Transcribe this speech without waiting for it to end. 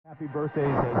Happy birthdays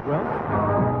as well.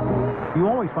 You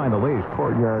always find the latest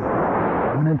courtyard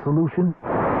permanent solution.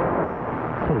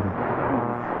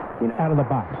 Out of the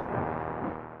box.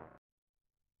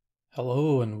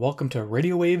 Hello and welcome to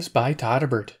Radio Waves by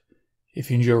Todderbert. If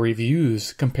you enjoy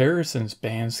reviews, comparisons,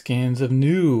 band scans of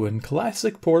new and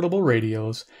classic portable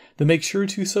radios, then make sure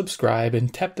to subscribe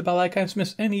and tap the bell icon to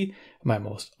miss any of my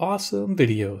most awesome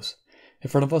videos. In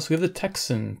front of us we have the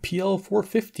Tecsun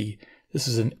PL-450. This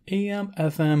is an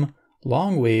AM/FM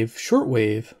long-wave,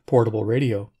 shortwave portable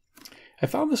radio. I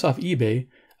found this off eBay,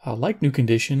 like new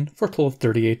condition, for a total of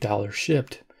 $38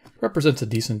 shipped. Represents a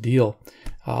decent deal.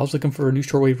 I was looking for a new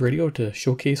shortwave radio to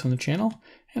showcase on the channel,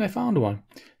 and I found one.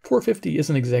 450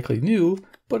 isn't exactly new,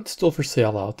 but it's still for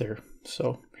sale out there.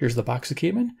 So here's the box it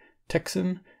came in.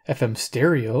 Tecsun FM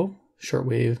stereo,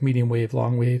 shortwave, medium wave,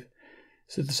 long wave,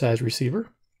 synthesized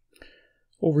receiver.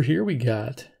 Over here we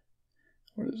got,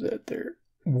 what is that there?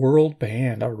 World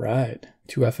band, all right.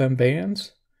 2 FM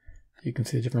bands. You can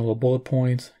see the different little bullet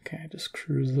points. Okay, just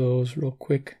cruise those real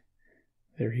quick.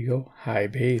 There you go, high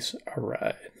bass, all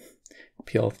right.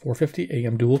 PL-450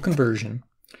 AM dual conversion.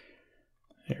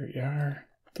 There you are.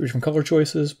 3 different color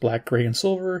choices, black, gray, and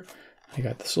silver. I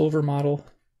got the silver model.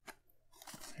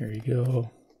 There you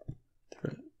go.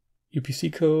 Different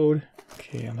UPC code.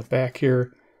 Okay, on the back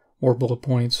here, more bullet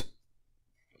points.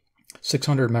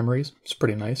 600 memories, it's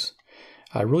pretty nice.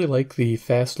 I really like the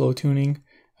fast slow tuning.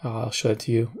 I'll show it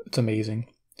to you, it's amazing.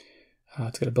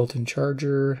 It's got a built-in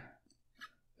charger.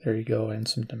 There you go, and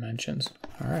some dimensions.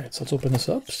 All right, so let's open this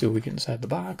up, see what we get inside the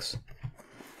box.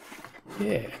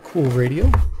 Yeah, cool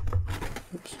radio.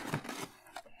 Oops.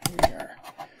 Here we are.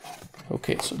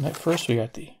 Okay, so first we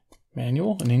got the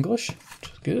manual in English,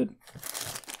 which is good.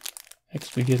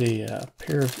 Next we get a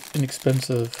pair of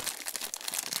inexpensive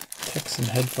Tecsun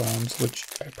headphones, which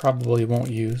I probably won't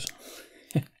use.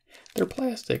 They're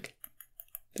plastic.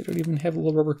 They don't even have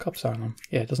little rubber cups on them.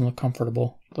 Yeah, it doesn't look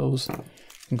comfortable. Those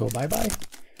can go bye-bye.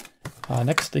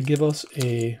 Next, they give us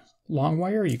a long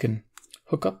wire you can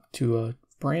hook up to a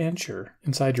branch or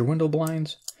inside your window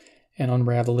blinds and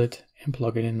unravel it and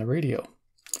plug it in the radio.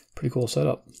 Pretty cool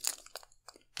setup.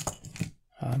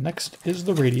 Next is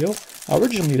the radio.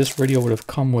 Originally, this radio would have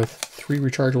come with 3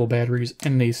 rechargeable batteries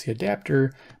and an AC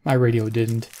adapter. My radio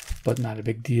didn't, but not a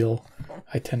big deal.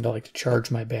 I tend to like to charge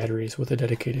my batteries with a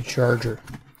dedicated charger.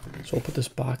 So we'll put this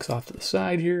box off to the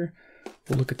side here.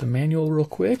 We'll look at the manual real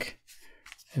quick,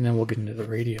 and then we'll get into the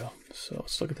radio. So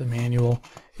let's look at the manual.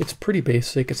 It's pretty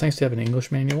basic. It's nice to have an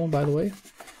English manual, by the way.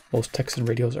 Most Tecsun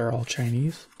radios are all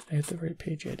Chinese. Did I hit the right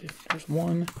page? I did. There's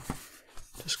one.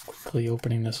 Just quickly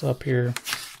opening this up here.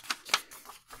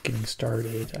 Getting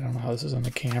started. I don't know how this is on the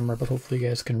camera, but hopefully you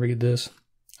guys can read this.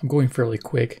 I'm going fairly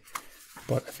quick,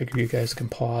 but I figure you guys can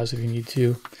pause if you need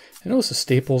to. I noticed the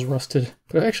staples rusted,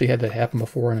 but I've actually had that happen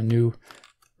before in a new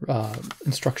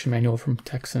instruction manual from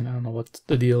Tecsun. I don't know what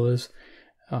the deal is,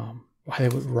 why they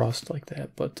would rust like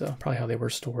that, but probably how they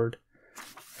were stored.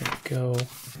 There we go.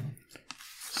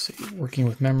 Let's see, working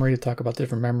with memory, to talk about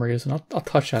different memories, and I'll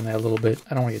touch on that a little bit.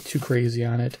 I don't want to get too crazy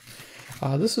on it.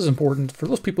 This is important for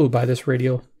those people who buy this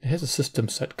radio. It has a system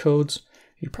set codes.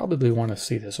 You probably want to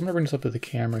see this. I'm going to bring this up to the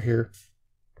camera here,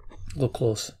 a little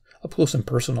close, up close and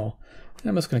personal. And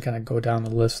I'm just going to kind of go down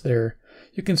the list there.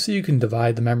 You can see you can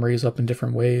divide the memories up in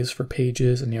different ways for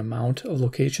pages and the amount of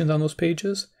locations on those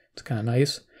pages. It's kind of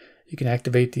nice. You can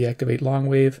activate, deactivate long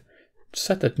wave,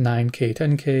 set that 9K,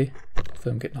 10K.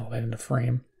 Hopefully I'm getting all that into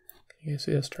frame. You guys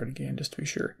see that? Start again just to be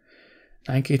sure.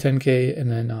 9K, 10K,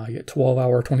 and then you get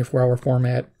 12-hour, 24-hour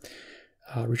format.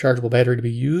 Rechargeable battery to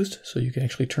be used, so you can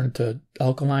actually turn it to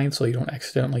alkaline so you don't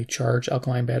accidentally charge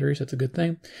alkaline batteries. That's a good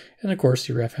thing. And of course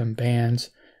your FM bands,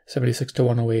 76 to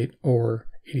 108 or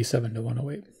 87 to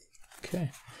 108.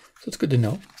 Okay, so it's good to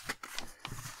know.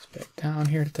 Let's back down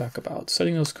here to talk about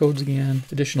setting those codes again,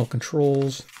 additional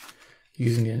controls,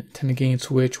 using the antenna gain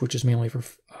switch, which is mainly for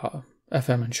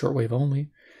FM and shortwave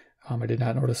only. I did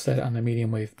not notice that on the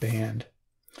medium wave band.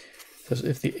 It says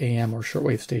if the AM or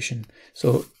shortwave station.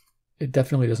 So it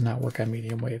definitely does not work on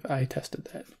medium wave. I tested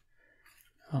that.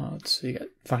 Let's see, you got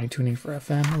fine tuning for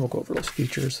FM. We'll go over those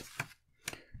features.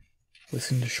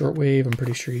 Listening to shortwave. I'm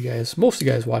pretty sure you guys, most of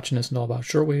you guys watching this know about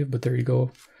shortwave, but there you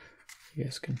go. You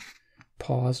guys can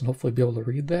pause and hopefully be able to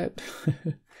read that.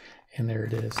 And there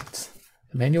it is. It's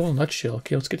the manual in a nutshell.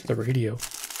 Okay, let's get to the radio.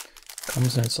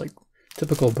 Comes in its like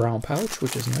typical brown pouch,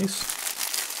 which is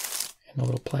nice. And a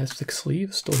little plastic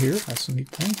sleeve still here. That's a neat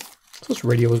thing. So this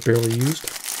radio is barely used.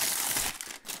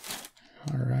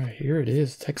 All right, here it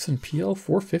is. Tecsun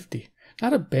PL-450.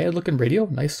 Not a bad looking radio.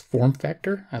 Nice form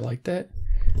factor. I like that.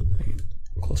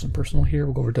 Close and personal here.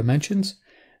 We'll go over dimensions.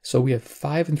 So we have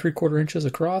 5 3/4 inches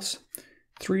across,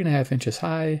 3.5 inches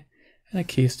high, and a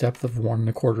case depth of 1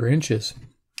 1/4 inches.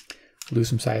 We'll do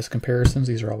some size comparisons.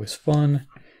 These are always fun.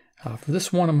 For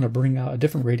this one, I'm going to bring out a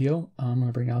different radio. I'm going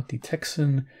to bring out the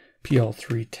Tecsun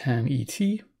PL-310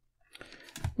 ET,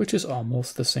 which is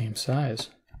almost the same size.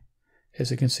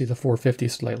 As you can see, the 450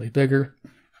 is slightly bigger,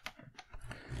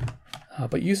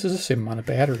 but uses the same amount of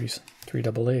batteries, 3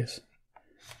 AA's.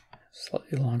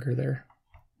 Slightly longer there.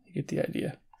 You get the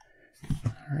idea.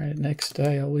 All right, next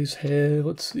I always have,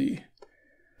 let's see,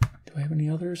 do I have any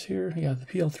others here? Yeah, the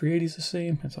PL-380 is the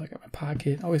same. That's all I got in my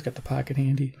pocket. Always got the pocket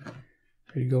handy.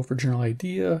 Ready to go for general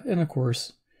idea. And of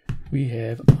course, we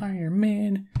have Iron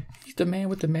Man. He's the man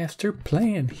with the master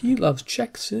plan. He loves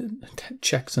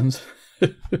Texans.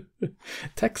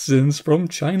 Texans from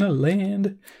China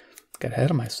land. Got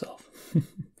ahead of myself.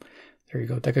 There you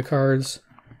go. Deck of cards.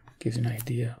 Gives you an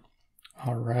idea.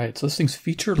 All right. So this thing's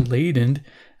feature laden.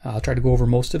 I'll try to go over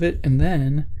most of it. And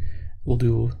then we'll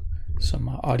do some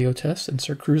audio tests and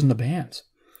start cruising the bands.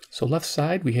 So left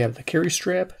side, we have the carry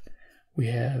strap. We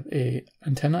have a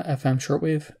antenna FM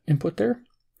shortwave input there.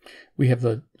 We have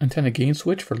the antenna gain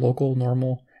switch for local,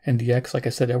 normal, and DX. Like I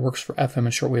said, that works for FM and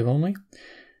shortwave only.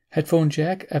 Headphone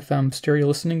jack, FM stereo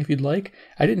listening if you'd like.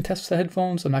 I didn't test the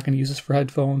headphones. I'm not going to use this for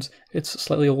headphones. It's a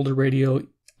slightly older radio.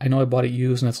 I know I bought it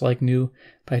used and it's like new,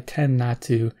 but I tend not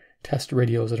to test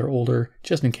radios that are older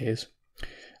just in case.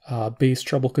 Bass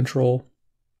treble control.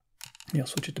 Yeah, I'll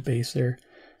switch it to bass there.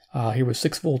 Here was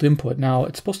 6-volt input. Now,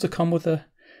 it's supposed to come with an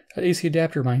AC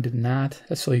adapter. Mine did not.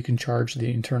 That's so you can charge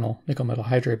the internal nickel metal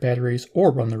hydride batteries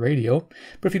or run the radio.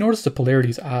 But if you notice, the polarity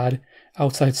is odd.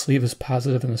 Outside sleeve is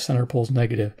positive and the center pole is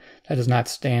negative. That is not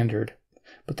standard.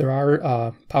 But there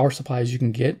are power supplies you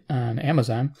can get on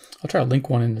Amazon. I'll try to link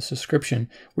one in the description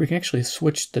where you can actually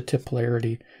switch the tip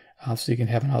polarity so you can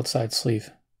have an outside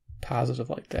sleeve positive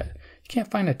like that. You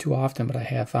can't find that too often, but I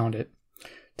have found it.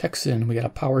 Tecsun, we got a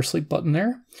power sleep button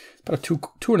there. About a 2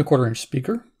 1/4 inch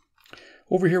speaker.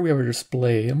 Over here we have a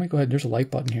display. Let me go ahead, there's a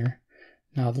light button here.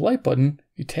 Now the light button,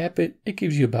 you tap it, it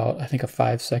gives you about, I think, a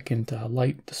 5-second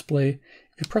light display.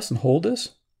 If you press and hold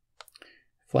this,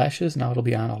 flashes, now it'll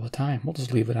be on all the time. We'll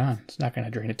just leave it on. It's not going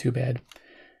to drain it too bad.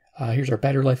 Here's our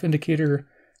battery life indicator.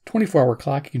 24-hour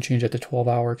clock, you can change that to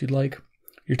 12-hour if you'd like.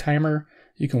 Your timer,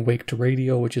 you can wake to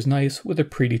radio, which is nice, with a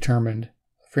predetermined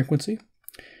frequency.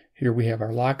 Here we have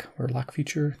our lock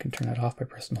feature. You can turn that off by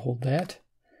pressing and hold that.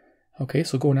 Okay,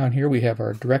 so going down here, we have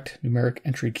our direct numeric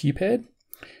entry keypad.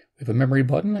 We have a memory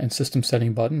button and system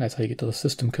setting button. That's how you get to the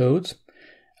system codes.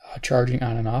 Charging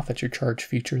on and off, that's your charge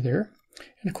feature there.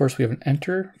 And of course, we have an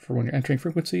enter for when you're entering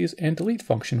frequencies and delete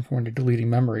function for when you're deleting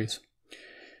memories.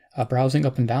 Browsing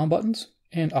up and down buttons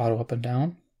and auto up and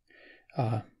down.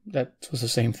 That was the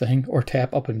same thing, or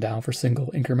tap up and down for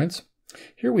single increments.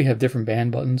 Here we have different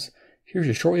band buttons. Here's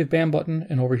your shortwave band button,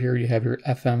 and over here you have your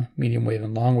FM, medium wave,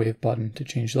 and long wave button to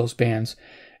change those bands.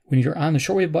 When you're on the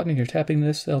shortwave button and you're tapping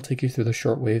this, that'll take you through the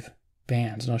shortwave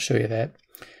bands, and I'll show you that.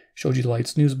 Showed you the light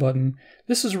snooze button.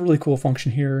 This is a really cool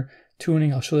function here.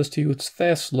 Tuning, I'll show this to you. It's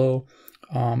fast, slow.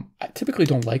 I typically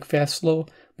don't like fast, slow,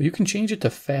 but you can change it to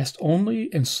fast only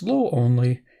and slow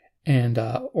only, and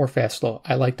or fast, slow.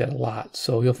 I like that a lot.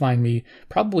 So you'll find me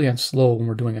probably on slow when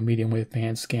we're doing a medium wave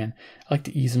band scan. I like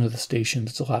to ease into the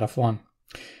stations. It's a lot of fun.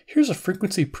 Here's a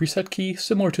frequency preset key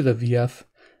similar to the VF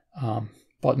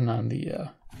button on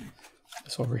the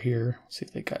this over here. Let's see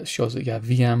if it shows that you got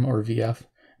VM or VF,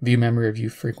 view memory or view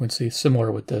frequency,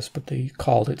 similar with this, but they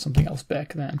called it something else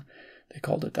back then. They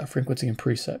called it frequency and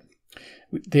preset.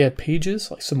 They had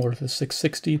pages like similar to the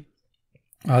 660.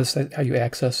 This is how you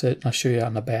access it. I'll show you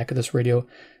on the back of this radio.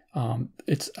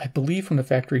 It's, I believe, from the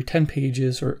factory, 10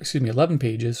 pages, or excuse me, 11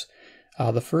 pages.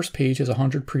 The first page has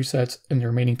 100 presets, and the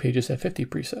remaining pages have 50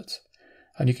 presets.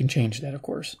 And you can change that, of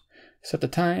course. Set the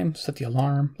time, set the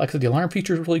alarm. Like I said, the alarm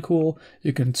feature is really cool.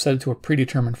 You can set it to a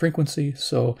predetermined frequency.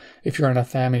 So if you're on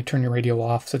FM and you turn your radio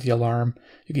off, set the alarm,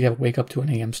 you can have it wake up to an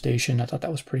AM station. I thought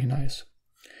that was pretty nice.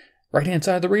 Right-hand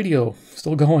side of the radio,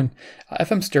 still going.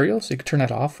 FM stereo, so you can turn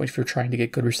that off if you're trying to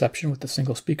get good reception with a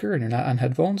single speaker and you're not on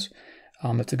headphones.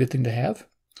 That's a good thing to have.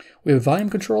 We have volume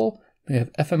control. We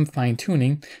have FM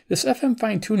fine-tuning. This FM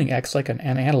fine-tuning acts like an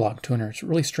analog tuner. It's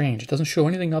really strange. It doesn't show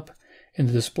anything up in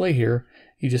the display here.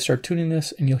 You just start tuning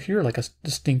this and you'll hear like a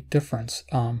distinct difference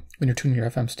when you're tuning your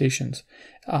FM stations.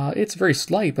 It's very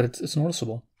slight, but it's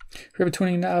noticeable. If you have a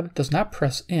tuning knob, it does not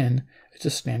press in. It's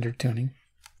just standard tuning.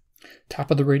 Top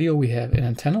of the radio, we have an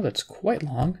antenna that's quite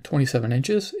long, 27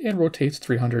 inches, and rotates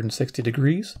 360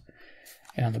 degrees.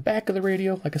 And on the back of the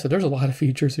radio, like I said, there's a lot of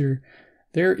features here.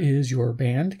 There is your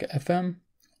band, FM,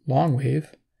 long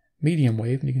wave, medium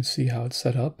wave, and you can see how it's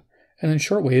set up. And then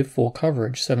shortwave, full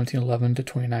coverage, 1711 to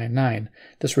 29.9.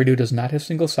 This radio does not have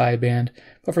single sideband,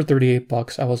 but for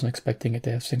 $38, I wasn't expecting it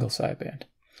to have single sideband.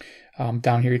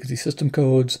 Down here, you can see system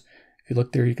codes. If you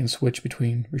look there, you can switch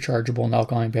between rechargeable and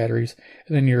alkaline batteries.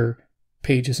 And then your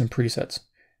pages and presets.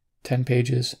 10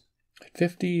 pages at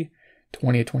 50,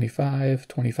 20 at 25,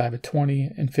 25 at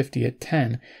 20, and 50 at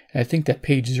 10. And I think that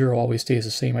page 0 always stays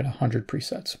the same at 100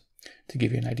 presets, to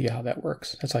give you an idea how that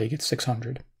works. That's how you get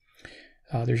 600.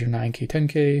 There's your 9K,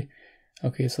 10K.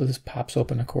 Okay, so this pops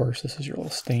open, of course. This is your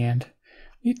little stand.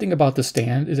 Neat thing about the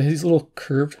stand is it has these little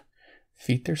curved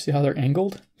feet there. See how they're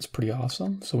angled? It's pretty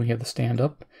awesome. So when you have the stand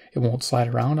up, it won't slide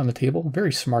around on the table.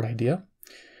 Very smart idea.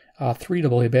 3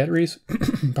 AA batteries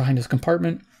behind this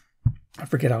compartment. I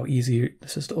forget how easy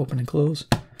this is to open and close.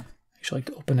 I actually like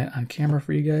to open it on camera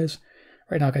for you guys.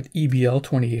 Right now I've got EBL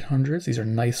 2800s. These are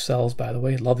nice cells, by the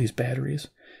way. Love these batteries.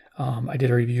 I did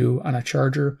a review on a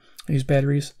charger on these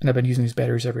batteries, and I've been using these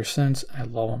batteries ever since. I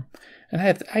love them. And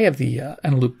I have the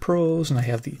Eneloop Pros, and I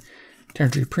have the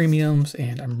Energy Premiums,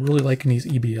 and I'm really liking these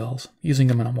EBLs. Using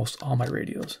them in almost all my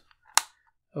radios.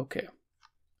 Okay,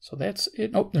 so that's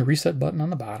it. Oh, the reset button on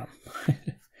the bottom.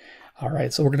 All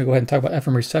right, so we're going to go ahead and talk about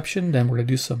FM reception, then we're going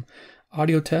to do some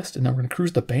audio test, and then we're going to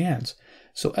cruise the bands.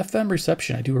 So FM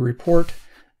reception, I do a report,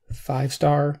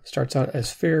 5-star, starts out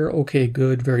as fair, okay,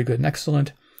 good, very good, and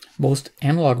excellent. Most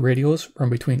analog radios run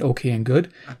between okay and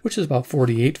good, which is about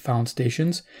 48 found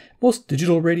stations. Most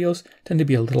digital radios tend to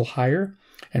be a little higher,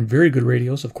 and very good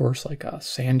radios, of course, like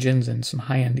Sangens and some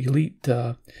high-end elite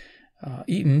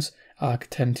Eatons,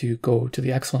 tend to go to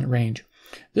the excellent range.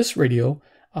 This radio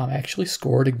actually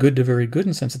scored a good to very good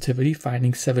in sensitivity,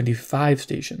 finding 75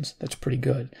 stations. That's pretty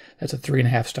good. That's a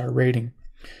 3.5-star rating.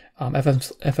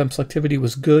 FM selectivity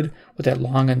was good with that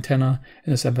long antenna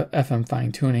and this FM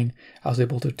fine tuning. I was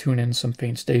able to tune in some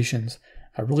faint stations.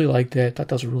 I really liked it. Thought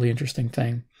that was a really interesting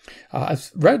thing. I've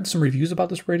read some reviews about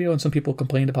this radio, and some people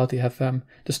complained about the FM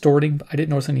distorting, but I didn't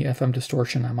notice any FM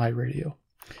distortion on my radio.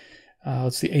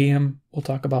 It's the AM we'll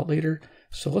talk about later.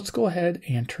 So let's go ahead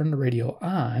and turn the radio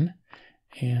on,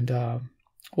 and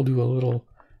we'll do a little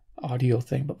audio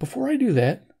thing. But before I do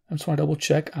that, I just want to double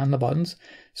check on the buttons.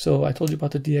 So I told you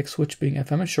about the DX switch being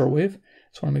FM and shortwave.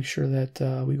 Just want to make sure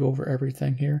that we go over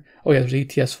everything here. Oh yeah, there's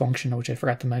ATS function, which I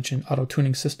forgot to mention. Auto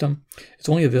tuning system. It's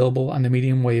only available on the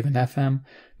medium wave and FM.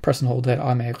 Press and hold that,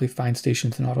 automatically finds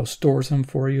stations and auto stores them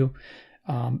for you.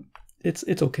 It's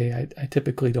okay. I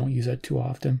typically don't use that too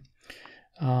often.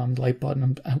 Light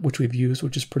button, which we've used,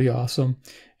 which is pretty awesome.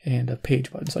 And a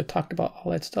page button. So I talked about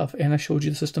all that stuff, and I showed you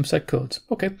the system set codes.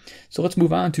 Okay, so let's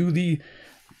move on to the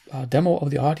demo of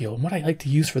the audio. And what I like to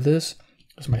use for this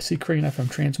is my C-Crane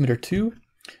FM transmitter 2.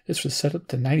 This was set up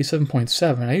to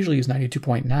 97.7. I usually use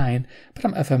 92.9, but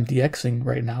I'm FM DXing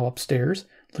right now upstairs,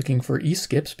 looking for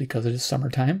E-skips because it is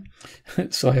summertime.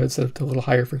 So I have it set up to a little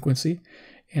higher frequency.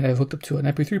 And I've hooked up to an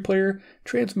MP3 player,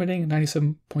 transmitting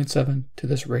 97.7 to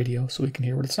this radio so we can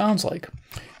hear what it sounds like.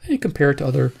 And you compare it to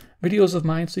other videos of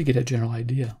mine so you get a general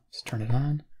idea. Let's turn it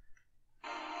on.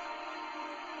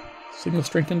 Signal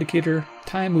strength indicator,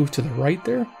 time moved to the right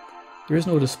there. There is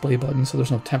no display button, so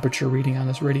there's no temperature reading on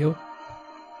this radio.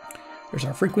 There's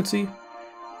our frequency,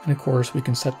 and of course we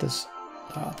can set this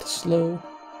to slow,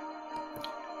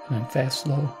 and then fast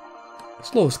slow.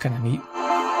 Slow is kind of neat.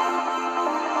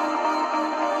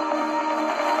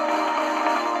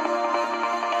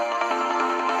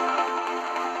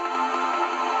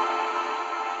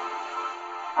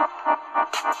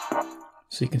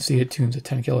 So you can see it tunes at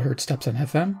 10 kilohertz steps on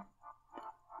FM.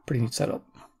 Pretty neat setup.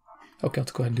 Okay,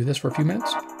 let's go ahead and do this for a few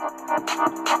minutes.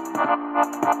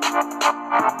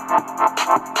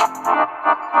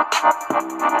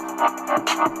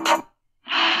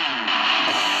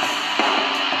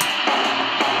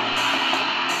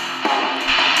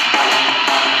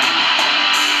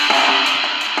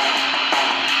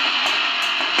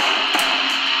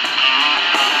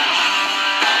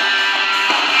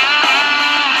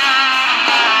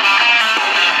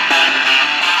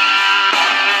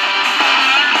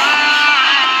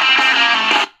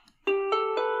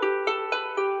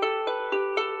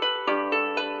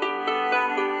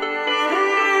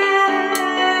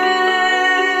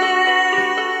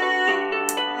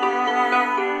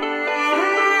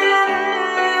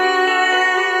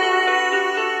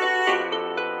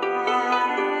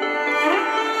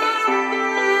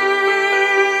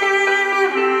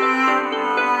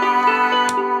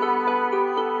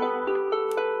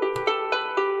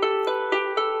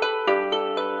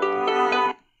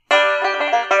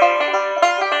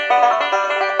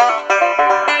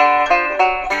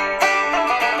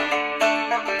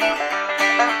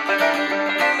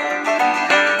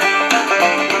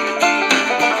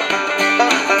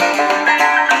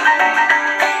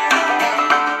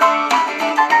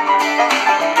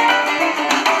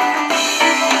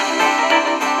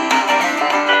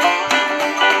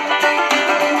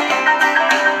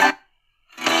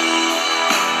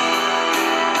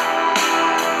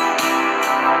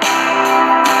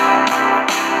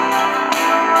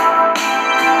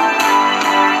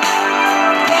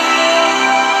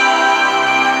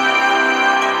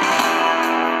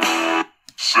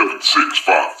 You'll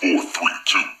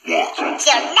never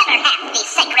have the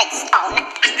sacred stone.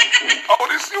 Oh,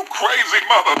 this you crazy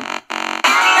mother.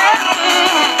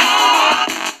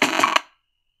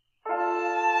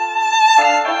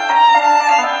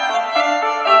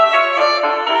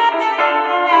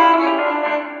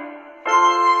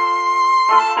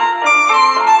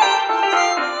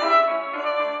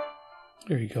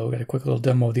 There you go, got a quick little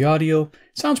demo of the audio.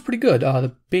 Sounds pretty good.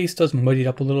 The bass does muddy it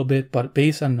up a little bit, but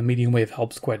bass on the medium wave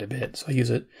helps quite a bit. So I use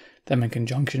them in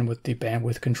conjunction with the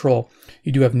bandwidth control.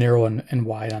 You do have narrow and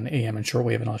wide on the AM and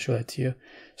shortwave, and I'll show that to you.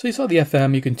 So you saw the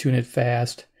FM, you can tune it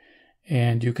fast,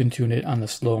 and you can tune it on the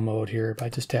slow mode here by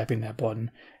just tapping that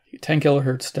button. 10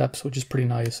 kilohertz steps, which is pretty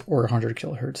nice, or 100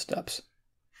 kilohertz steps.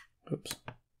 Oops.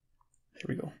 There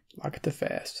we go. Lock it to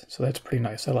fast. So that's pretty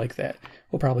nice. I like that.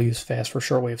 We'll probably use fast for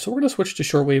shortwave. So we're going to switch to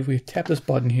shortwave. We tap this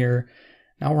button here.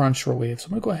 Now we're on shortwave. So I'm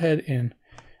going to go ahead and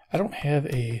I don't have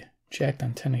a jacked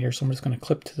antenna here, so I'm just going to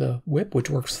clip to the whip, which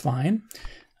works fine.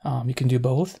 You can do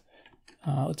both.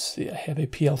 Let's see. I have a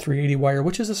PL-450 wire,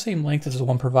 which is the same length as the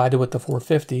one provided with the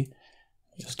 450.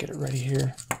 Just get it ready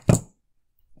here.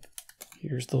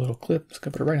 Here's the little clip. Let's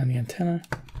clip it right on the antenna.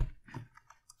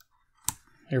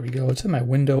 There we go. It's in my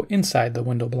window, inside the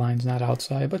window blinds, not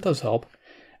outside, but it does help.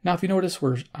 Now, if you notice,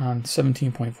 we're on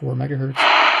 17.4 megahertz.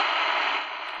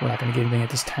 We're not going to get anything at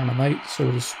this time of night, so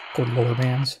we'll just go to lower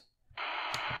bands.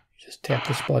 Just tap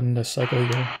this button to cycle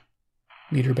your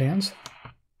meter bands.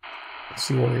 Let's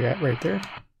see where we're at right there.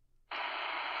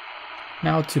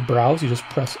 Now to browse, you just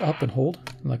press up and hold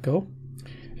and let go.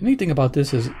 The neat thing about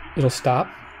this is it'll stop.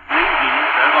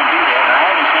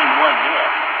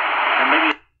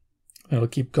 It'll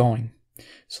keep going.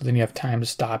 So then you have time to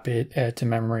stop it, add to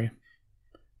memory.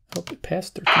 Oh, it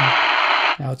passed 13.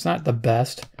 Now it's not the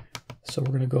best, so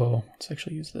we're gonna go, let's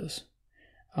actually use this.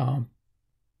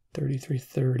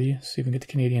 3330, see if we can get the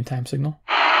Canadian time signal.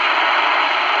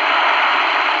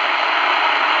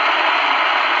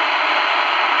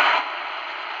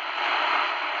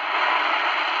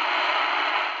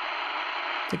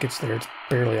 I think it's there, it's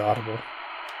barely audible.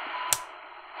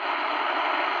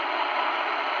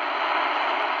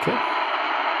 Okay.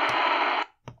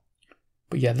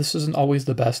 But yeah, this isn't always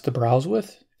the best to browse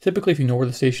with. Typically, if you know where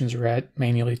the stations are at,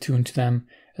 manually tune to them,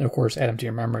 and of course add them to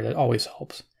your memory. That always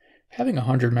helps. Having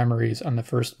 100 memories on the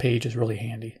first page is really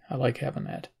handy. I like having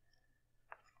that.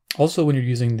 Also, when you're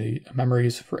using the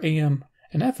memories for AM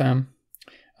and FM,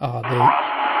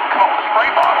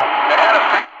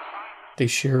 they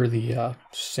share the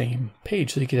same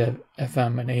page, so you could have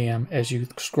FM and AM as you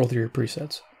scroll through your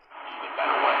presets.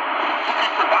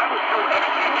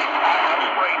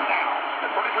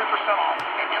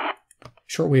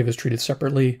 Shortwave is treated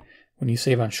separately. When you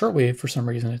save on shortwave, for some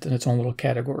reason, it's in its own little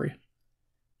category.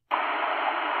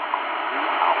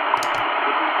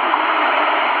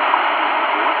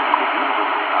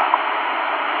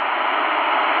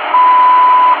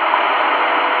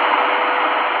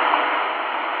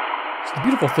 So the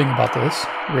beautiful thing about this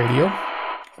radio,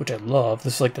 which I love,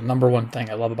 this is like the #1 thing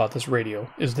I love about this radio,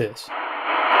 is this.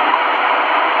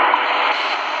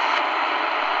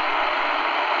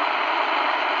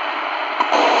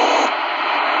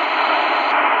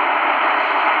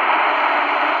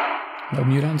 No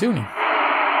mute on tuning.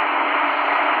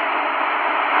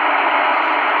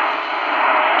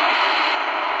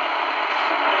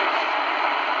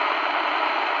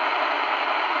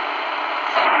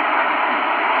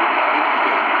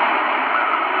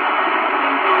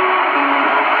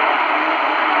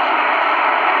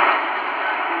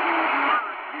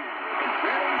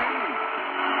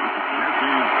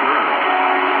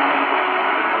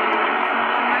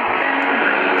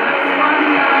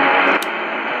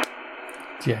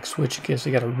 DX switch in case they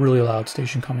got a really loud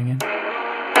station coming in. Got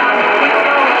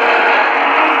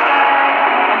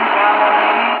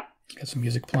some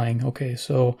music playing. Okay,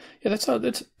 so yeah,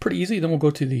 that's pretty easy. Then we'll go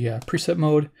to the preset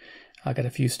mode. I got a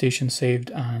few stations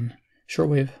saved on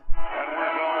shortwave.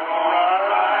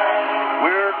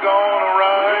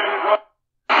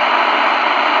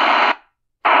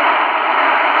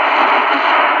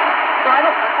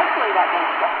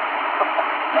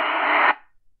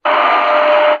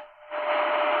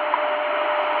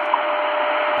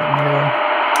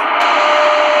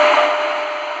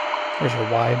 There's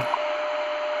your wide.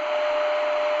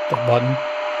 The button.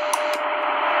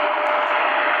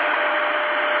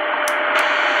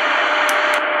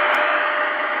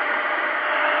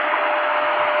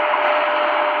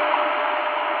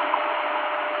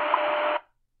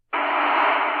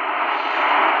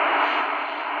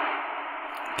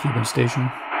 Cuban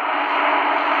station.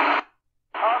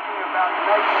 Talking about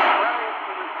making ready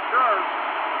for the church,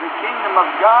 the kingdom of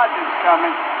God is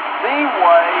coming.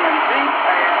 Z-way and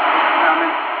Z-pad is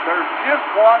coming. There's just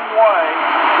one way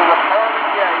to the pearly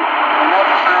gate, and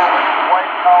that's Maryland, the way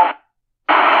called.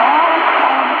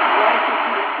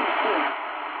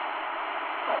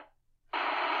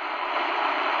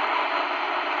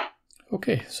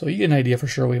 Okay, so you get an idea for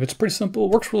Shortwave. It's pretty simple.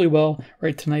 It works really well.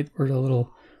 Right, tonight we're a little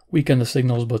weak on the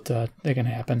signals, but they can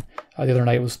happen. The other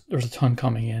night there was a ton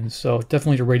coming in, so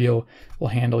definitely your radio will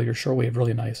handle your Shortwave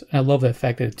really nice. And I love that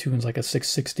fact that it tunes like a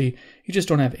 660. You just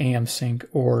don't have AM sync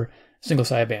or single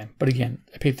sideband. But again,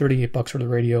 I paid $38 for the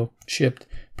radio, shipped,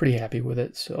 pretty happy with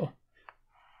it. So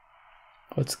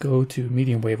let's go to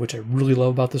medium wave, which I really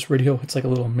love about this radio. It's like a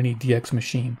little mini DX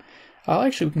machine.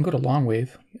 Actually, we can go to long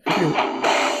wave.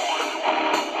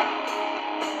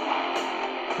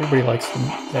 Everybody likes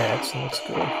that, so let's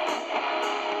go.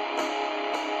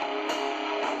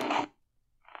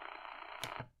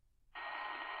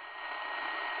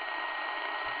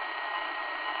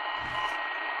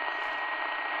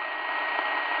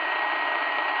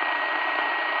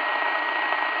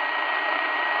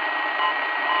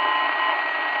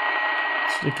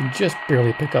 So you can just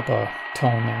barely pick up a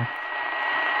tone there.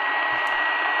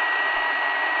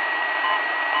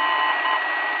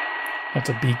 That's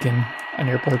a beacon, an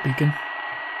airport beacon.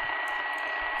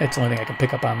 That's the only thing I can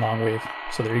pick up on long wave.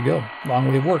 So there you go. Long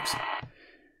wave works.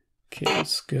 Okay,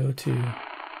 let's go to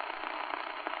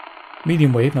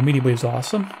medium wave. Now medium wave's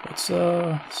awesome. Let's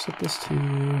set this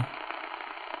to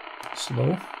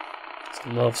slow. I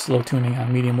love slow tuning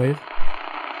on medium wave.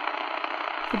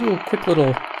 We'll do a quick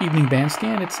little evening band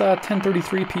scan. It's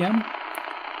 10:33 p.m.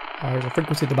 There's a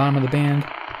frequency at the bottom of the band.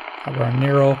 We're on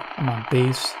narrow. I'm on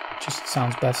bass. Just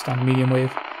sounds best on medium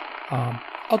wave.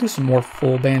 I'll do some more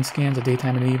full band scans at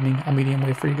daytime and evening on medium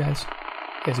wave for you guys,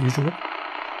 as usual.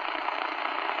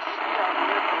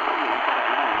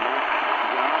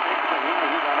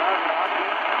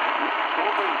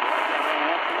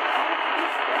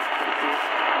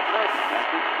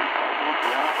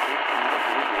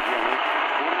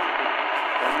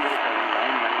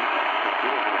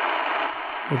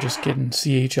 We're just getting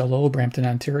CHLO, Brampton,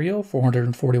 Ontario,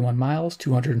 441 miles,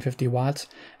 250 watts.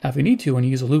 Now, if you need to and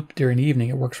you use a loop during the evening,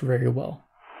 it works very well.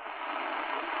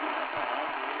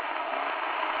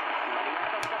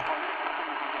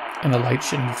 And the light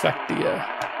shouldn't affect the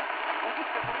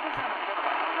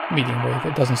medium wave.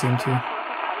 It doesn't seem to.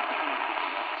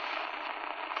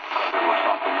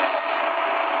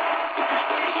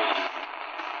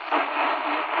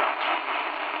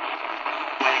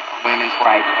 Women's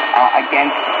rights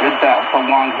against the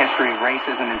long history of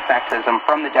racism and sexism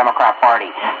from the Democrat Party.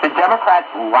 The Democrats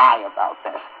lie about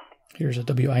this. Here's a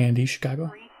WIND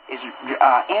Chicago.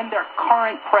 And their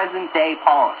current present-day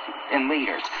policies and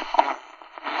leaders.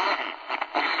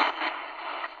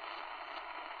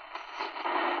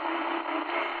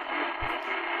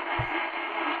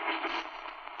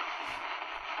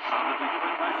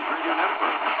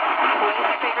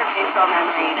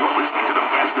 You're listening to the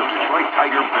best of Detroit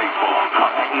Tiger baseball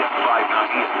on ES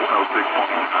 590 and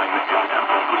 106.9 FM.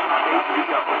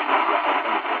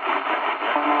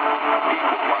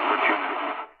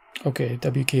 Okay,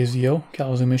 WKZO,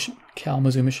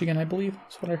 Kalamazoo, Michigan, I believe.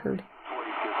 That's what I heard.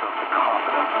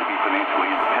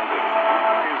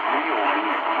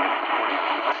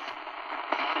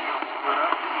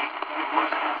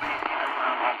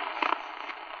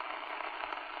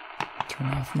 Turn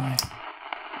off my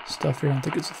stuff here. I don't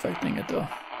think it's affecting it though.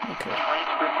 Okay.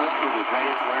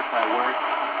 Word by word.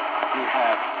 You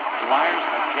have liars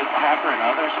like Jake Tapper and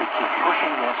others who keep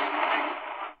pushing this.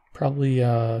 Probably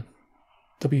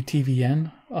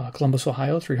WTVN, Columbus,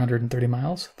 Ohio, 330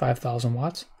 miles, 5,000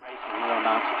 watts.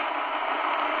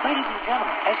 Ladies and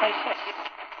gentlemen, as I said,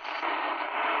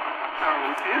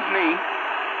 Disney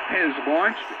has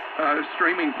launched a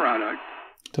streaming product.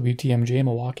 WTMJ,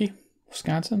 Milwaukee,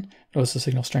 Wisconsin. Notice the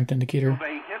signal strength indicator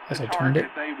as I turned it.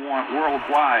 They want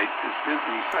worldwide, because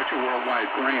Disney's such a worldwide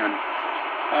brand.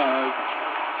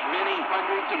 many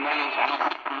hundreds of miles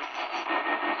out.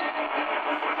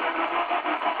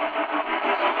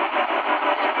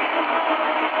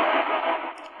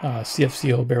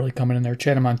 CFCO barely coming in there.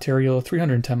 Chatham, Ontario,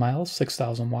 310 miles,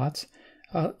 6,000 watts.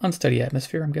 Unsteady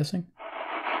atmosphere, I'm guessing.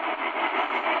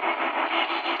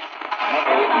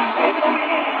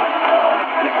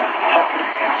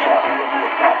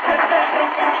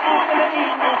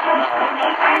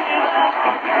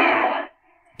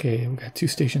 Okay, we got two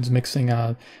stations mixing. We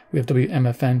have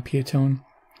WMFN Piatone,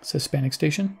 it's a Hispanic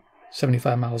station,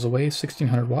 75 miles away,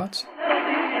 1,600 watts.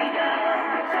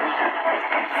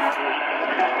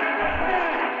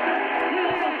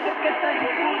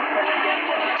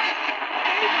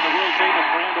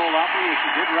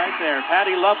 there,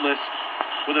 Patty Loveless,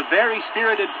 with a very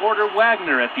spirited Porter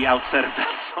Wagner at the outset of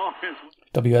that song.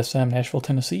 WSM Nashville,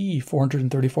 Tennessee,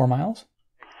 434 miles.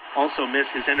 Also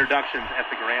missed his introductions at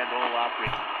the Grand Ole Opry.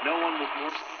 No one was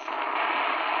more...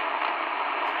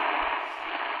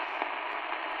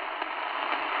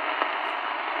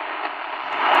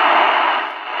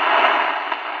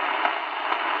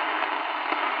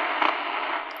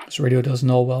 This radio does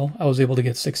null well. I was able to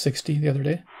get 660 the other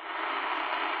day.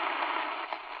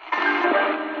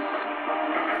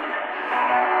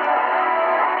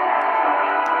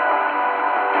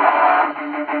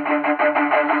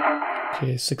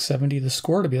 Okay, 670 the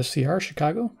score, WSCR,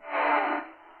 Chicago.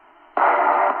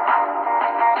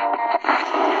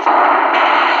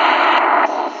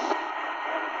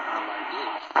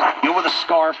 You with a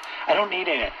scarf, I don't need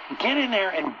it. Get in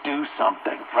there and do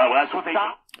something. Well, that's what they do.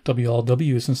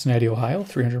 WLW, Cincinnati, Ohio,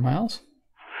 300 miles.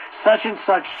 Such and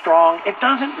such strong. It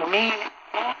doesn't mean...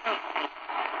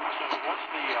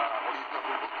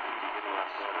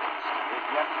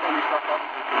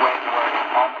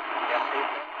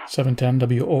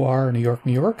 710 WOR, New York,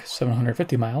 New York,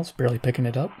 750 miles, barely picking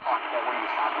it up.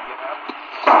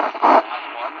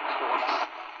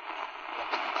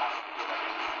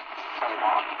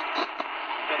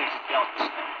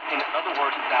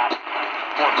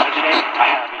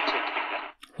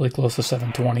 Really close to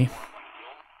 720.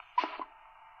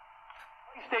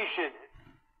 PlayStation,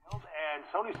 and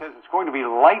Sony says it's going to be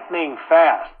lightning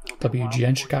fast.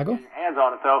 WGN, Chicago. Hands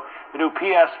on it though. The new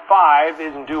PS5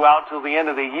 isn't due out till the end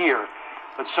of the year,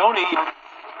 but Sony.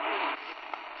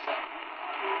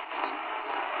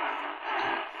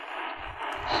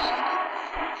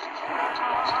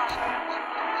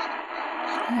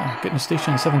 Oh, getting a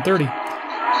station at 730.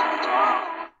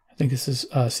 I think this is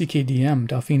CKDM,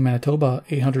 Dauphine, Manitoba,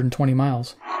 820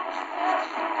 miles.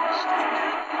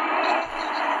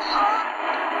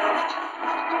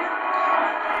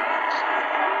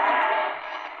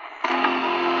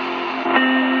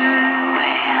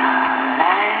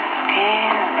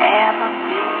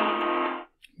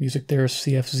 Music there is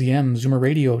CFZM, Zoomer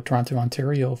Radio, Toronto,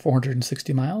 Ontario,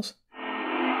 460 miles.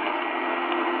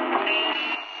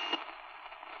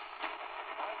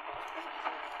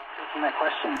 That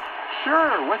question.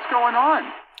 Sure, what's going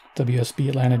on? WSB,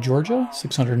 Atlanta, Georgia,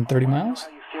 630 miles. How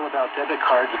do you feel about debit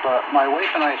cards? But my wife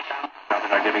and I found... Now they're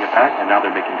not giving it back, and now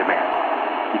they're making demands.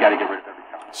 You got to get rid of every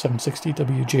card. 760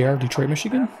 WJR, Detroit,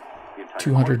 Michigan,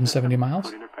 270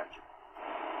 miles.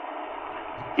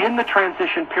 In the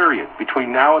transition period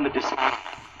between now and the December,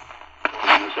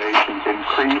 organizations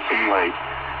increasingly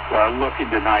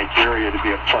looking to Nigeria to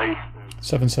be a place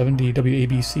 770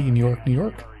 WABC, New York, New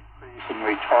York.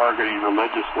 increasingly targeting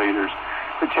religious leaders,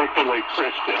 particularly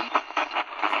Christians.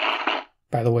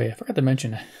 By the way, I forgot to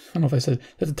mention, I don't know if I said,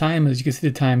 at the time, as you can see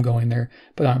the time going there,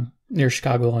 but I'm near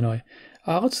Chicago, Illinois.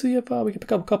 Let's see if we can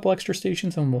pick up a couple extra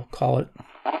stations and we'll call it.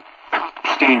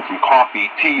 Abstain from coffee,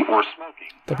 tea, or smoking.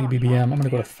 WBBM, I'm going to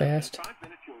go to fast.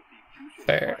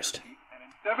 Fast.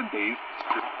 7 days.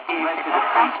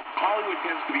 Hollywood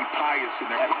tends to be pious in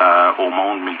their au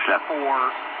monde mixed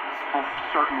for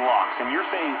certain locks, and you're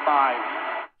saying 5.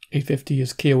 850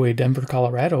 is KOA Denver,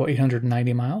 Colorado,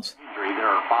 890 miles. There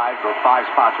are 5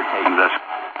 spots are taken.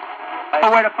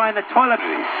 Where to find the toilet?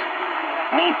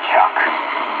 Meet Chuck.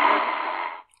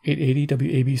 880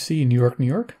 WABC, New York, New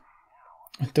York.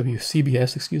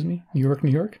 WCBS, excuse me, New York,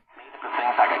 New York.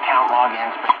 Things like account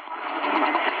logins.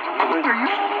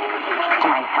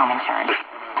 My home insurance.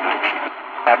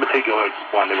 That particular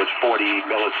one, there was 40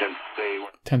 militants. They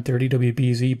were 1030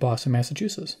 WBZ, Boston,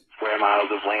 Massachusetts. square miles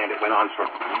of land. It went on for...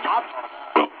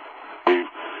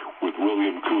 With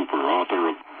William Cooper, author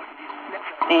of...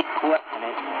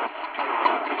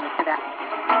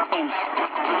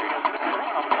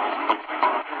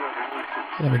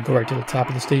 And then we go right to the top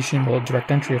of the station. We'll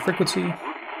direct entry of frequency.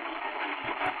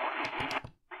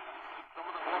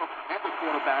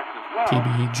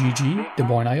 KBGG, Des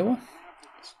Moines, Iowa.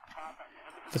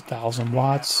 It's 1,000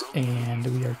 watts, and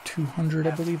we are 200,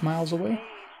 I believe, miles away.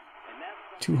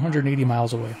 280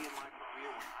 miles away.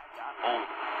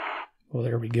 Well,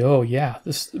 there we go. Yeah,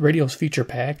 this radio's feature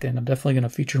packed, and I'm definitely going to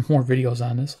feature more videos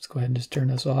on this. Let's go ahead and just turn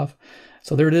this off.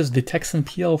 So there it is, the Tecsun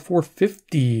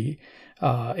PL-450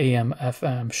 AM,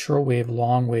 FM, shortwave,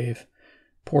 longwave,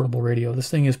 portable radio. This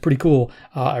thing is pretty cool.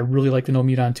 I really like the no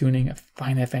mute on tuning. I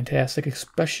find that fantastic,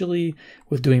 especially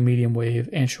with doing medium wave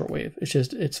and shortwave.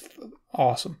 It's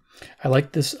awesome. I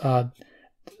like this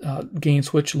gain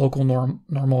switch, local,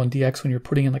 normal, and DX when you're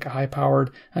putting in like a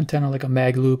high-powered antenna, like a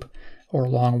mag loop or a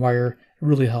long wire. It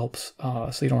really helps,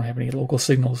 so you don't have any local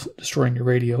signals destroying your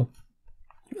radio.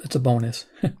 it's a bonus.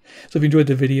 So if you enjoyed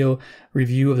the video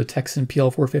review of the Tecsun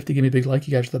PL-450, give me a big like.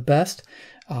 You guys are the best.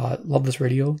 Love this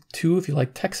radio. 2, if you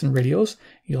like Tecsun radios,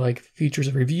 you like features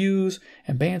of reviews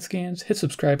and band scans, hit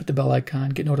subscribe, hit the bell icon,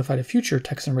 get notified of future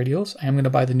Tecsun radios. I am going to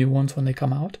buy the new ones when they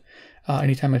come out.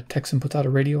 Anytime a Tecsun puts out a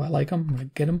radio, I like them. I'm going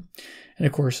to get them. And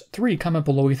of course, 3, comment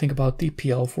below what you think about the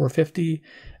PL-450.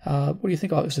 What do you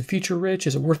think about it? Is it feature rich?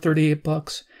 Is it worth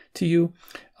 $38 to you?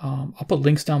 I'll put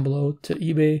links down below to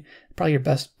eBay. Probably your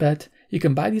best bet. You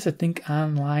can buy these, I think,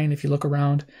 online if you look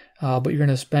around, but you're going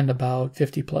to spend about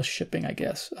 50 plus shipping, I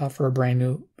guess, for a brand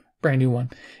new one.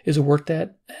 Is it worth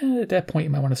that? At that point, you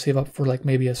might want to save up for like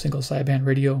maybe a single sideband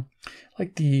radio,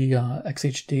 like the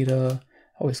XH Data.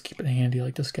 Always keep it handy,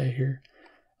 like this guy here,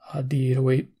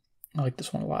 D808. I like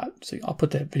this one a lot. So I'll put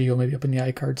that video maybe up in the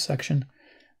iCard section,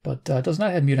 but it does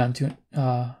not have mute on tune.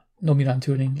 No mute on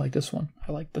tuning like this one.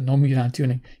 I like the no mute on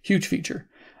tuning. Huge feature.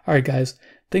 All right, guys.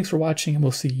 Thanks for watching, and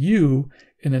we'll see you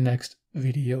in the next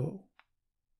video.